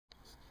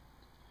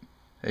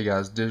Hey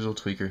guys, Digital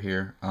Tweaker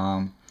here.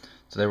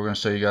 Today we're going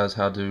to show you guys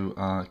how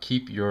to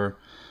keep your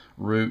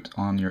root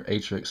on your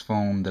Atrix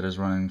phone that is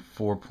running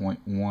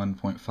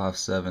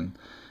 4.1.57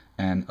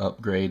 and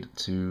upgrade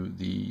to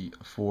the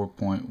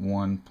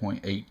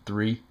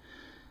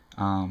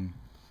 4.1.83.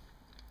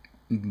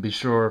 Be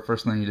sure,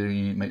 first thing you do,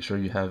 you need to make sure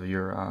you have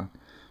your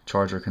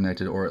charger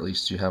connected, or at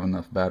least you have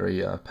enough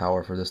battery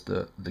power for this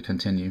to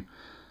continue.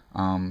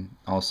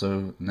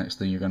 Also, next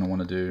thing you're going to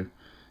want to do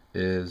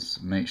is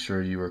make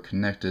sure you are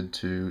connected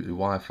to the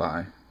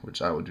Wi-Fi,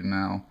 which I will do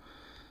now.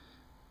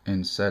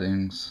 In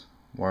settings,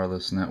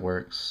 wireless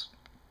networks,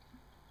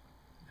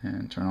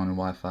 and turn on your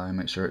Wi-Fi.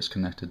 Make sure it's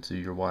connected to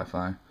your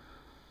Wi-Fi.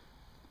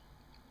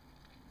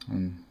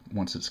 And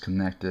once it's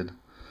connected,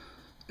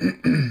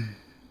 it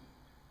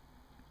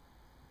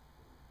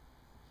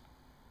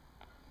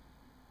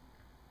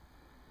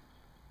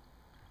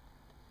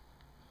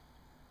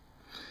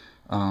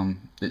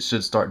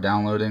should start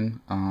downloading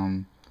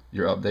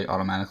your update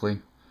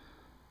automatically,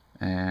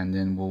 and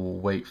then we'll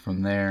wait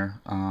from there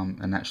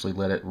and actually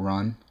let it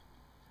run.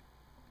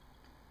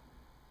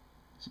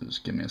 So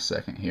just give me a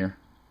second here.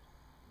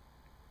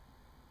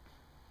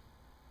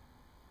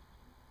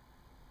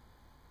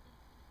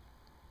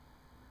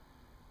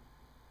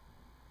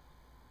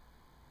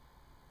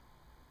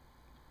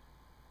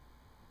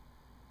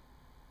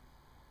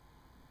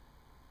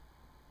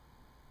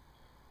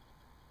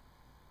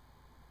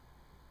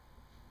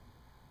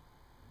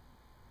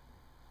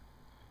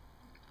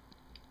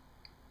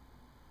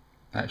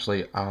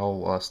 Actually,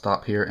 I'll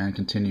stop here and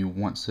continue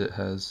once it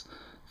has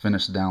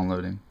finished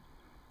downloading.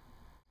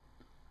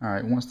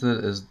 Alright, once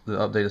the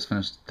update is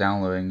finished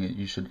downloading,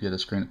 you should get a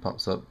screen that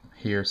pops up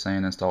here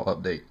saying install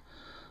update.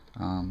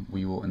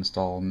 We will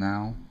install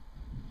now,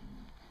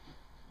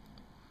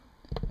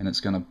 and it's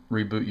going to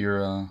reboot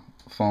your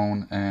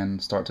phone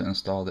and start to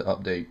install the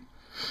update.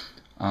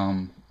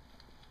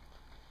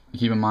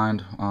 Keep in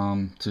mind,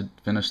 to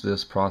finish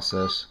this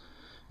process,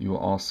 you will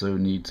also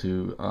need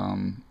to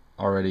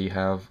already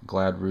have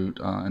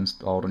GladRoot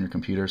installed on your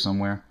computer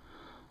somewhere.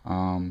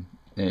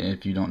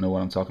 If you don't know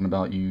what I'm talking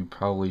about, you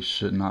probably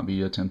should not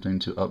be attempting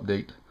to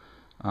update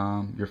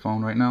your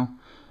phone right now.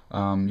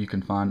 You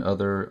can find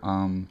other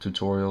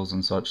tutorials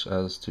and such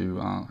as to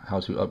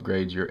how to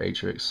upgrade your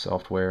Atrix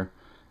software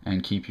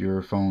and keep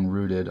your phone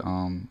rooted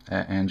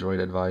at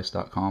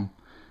androidadvice.com,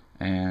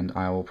 and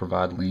I will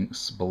provide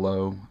links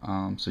below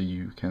so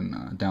you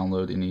can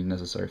download any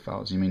necessary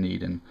files you may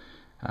need and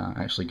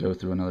actually go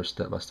through another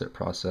step-by-step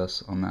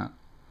process on that.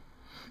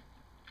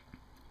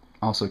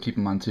 Also, keep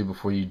in mind too,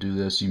 before you do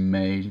this, you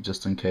may,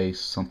 just in case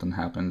something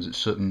happens, it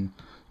shouldn't,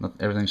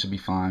 everything should be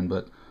fine,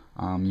 but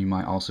you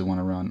might also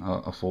want to run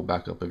a full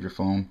backup of your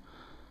phone.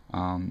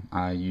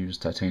 I use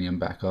Titanium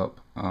Backup,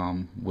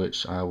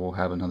 which I will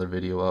have another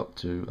video up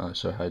to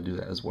show how to do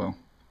that as well.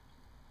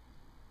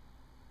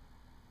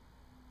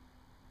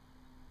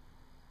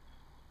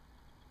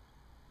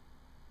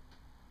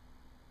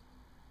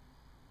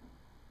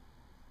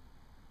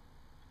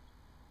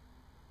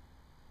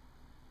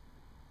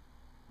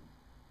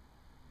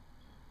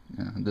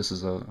 Yeah, this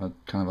is a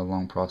kind of a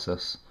long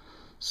process,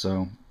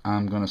 so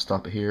I'm going to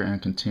stop it here and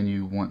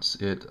continue once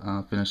it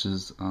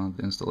finishes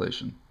the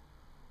installation.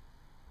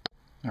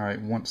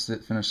 Alright, once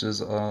it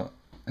finishes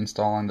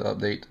installing the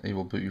update, it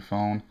will boot your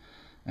phone,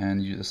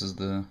 and this is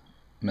the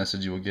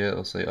message you will get.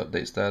 It'll say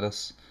update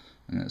status,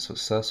 and it's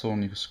successful,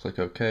 and you just click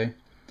OK.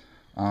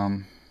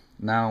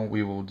 Now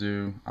we will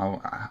do,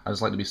 I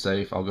just like to be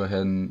safe, I'll go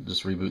ahead and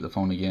just reboot the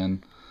phone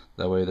again.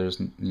 That way there's,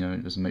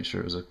 just make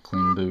sure it was a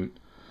clean boot.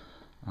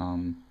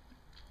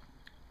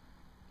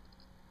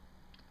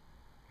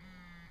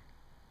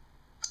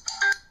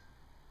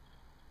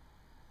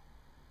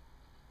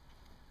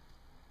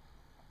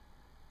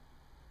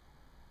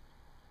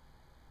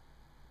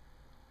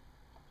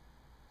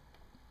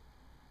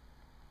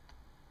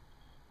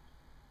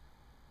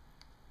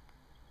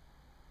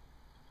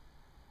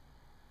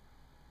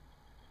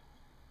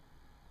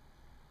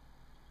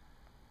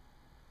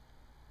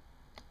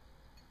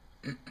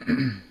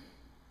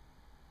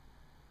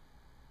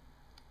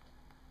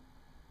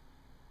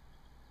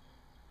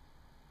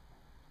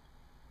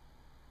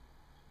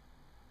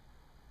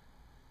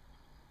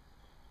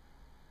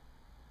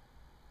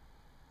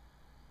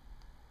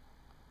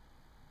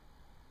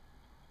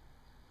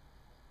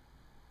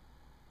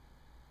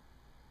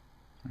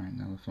 Alright,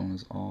 now the phone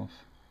is off.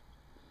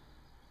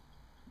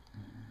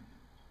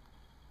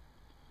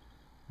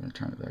 We're going to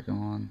turn it back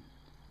on.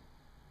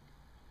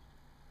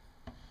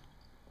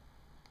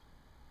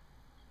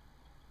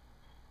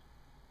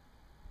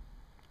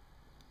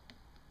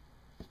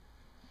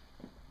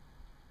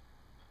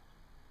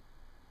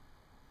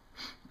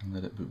 And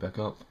let it boot back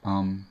up.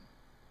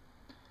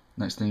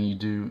 Next thing you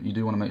do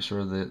want to make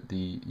sure that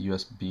the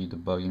USB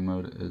debugging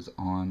mode is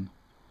on,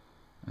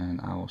 and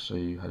I will show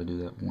you how to do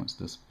that once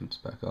this boots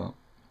back up.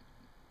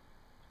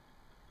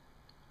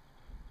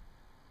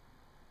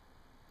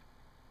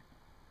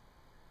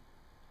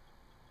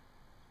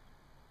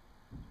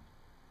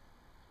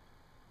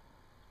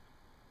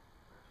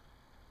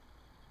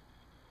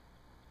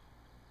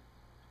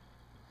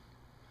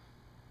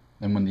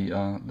 And when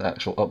the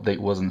actual update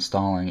was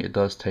installing, it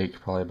does take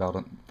probably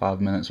about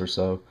 5 minutes or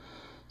so.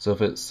 So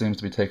if it seems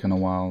to be taking a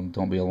while,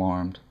 don't be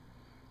alarmed.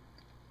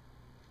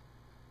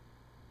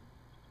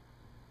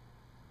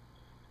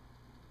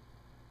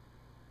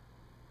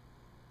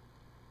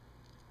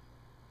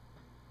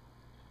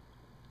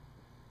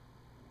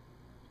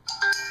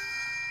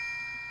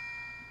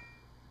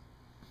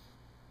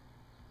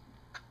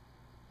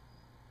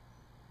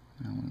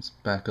 Now when it's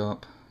back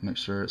up, make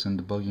sure it's in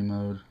debugging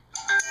mode.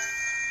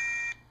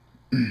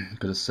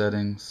 Go to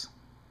settings,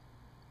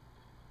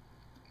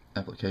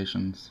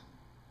 applications,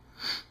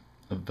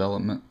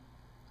 development,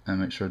 and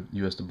make sure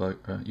USB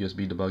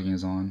debugging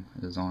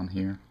is on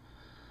here.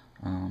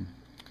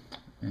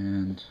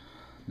 And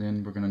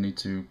then we're going to need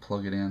to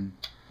plug it in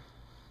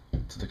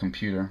to the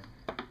computer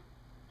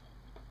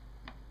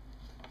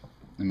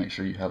and make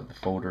sure you have the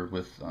folder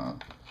with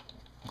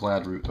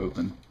GladRoot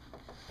open.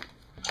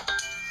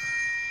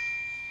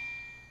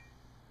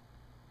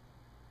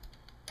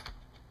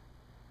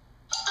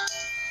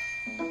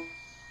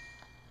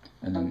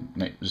 And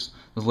then just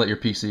let your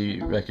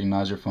PC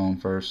recognize your phone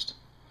first.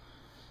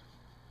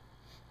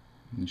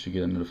 You should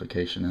get a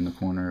notification in the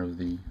corner of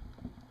the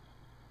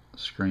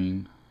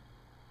screen.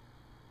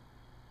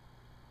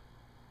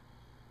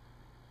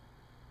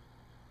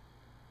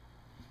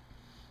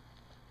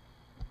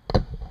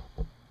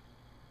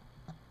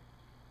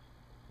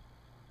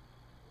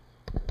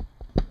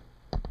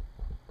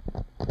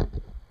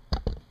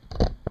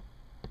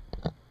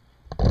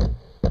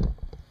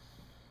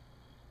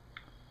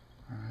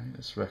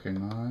 It's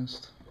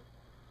recognized.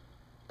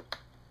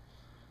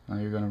 Now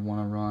you're going to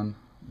want to run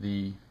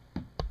the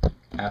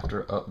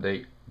after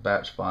update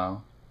batch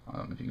file. I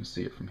don't know if you can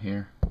see it from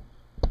here.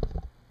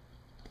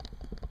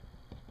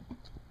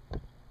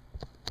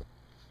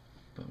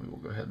 But we will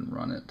go ahead and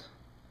run it.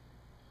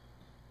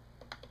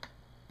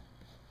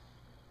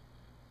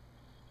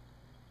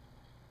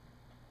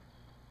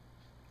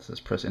 It says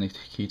press any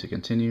key to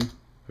continue.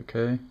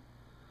 Okay.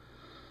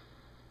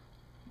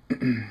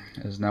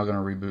 It is now going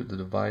to reboot the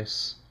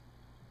device.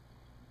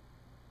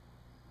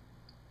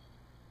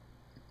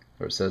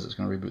 Or it says it's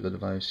going to reboot the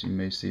device. You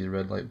may see the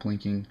red light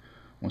blinking.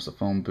 Once the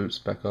phone boots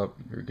back up,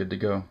 you're good to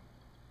go.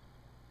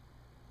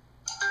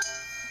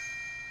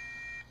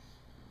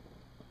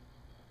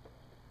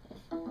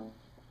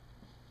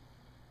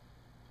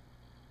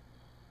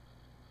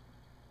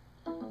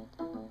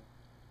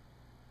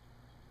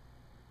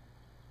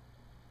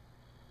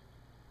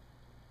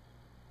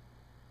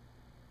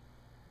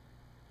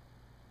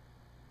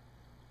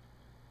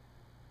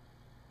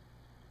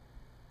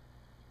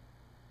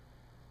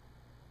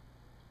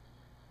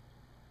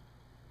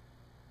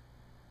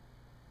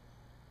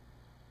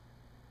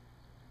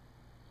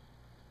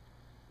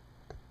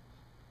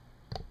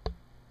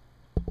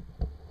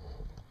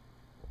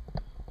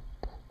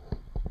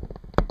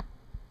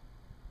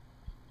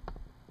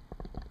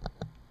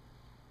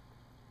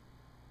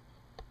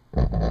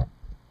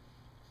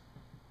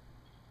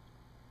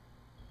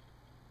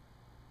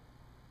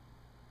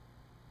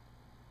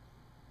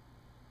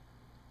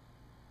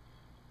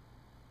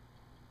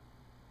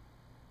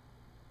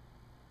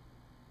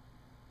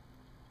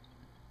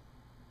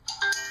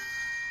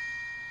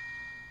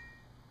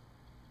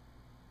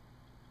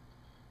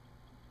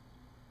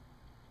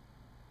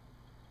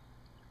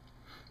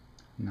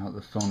 Now that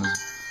the phone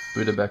is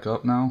booted back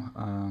up now,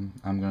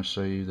 I'm going to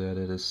show you that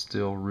it is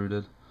still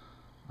rooted.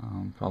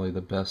 Probably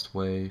the best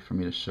way for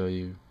me to show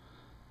you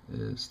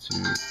is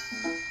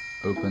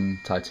to open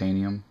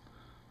Titanium,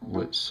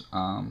 which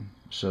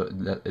show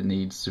that it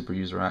needs super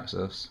user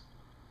access.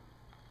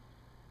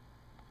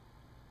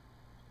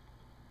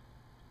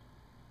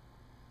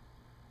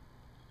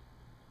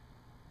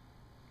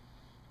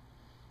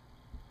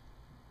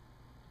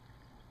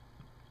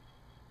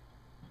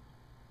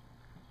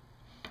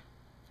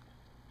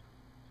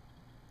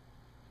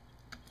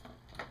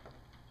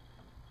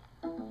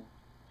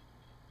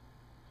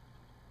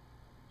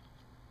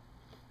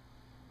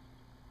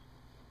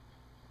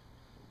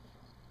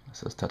 It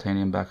says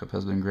Titanium backup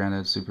has been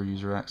granted super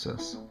user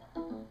access.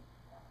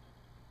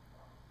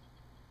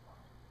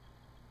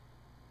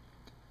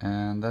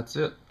 And that's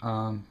it.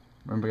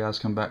 Remember guys,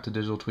 come back to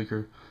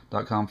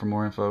digitaltweaker.com for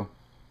more info,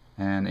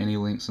 and any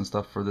links and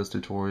stuff for this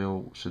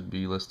tutorial should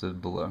be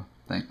listed below.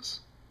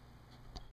 Thanks.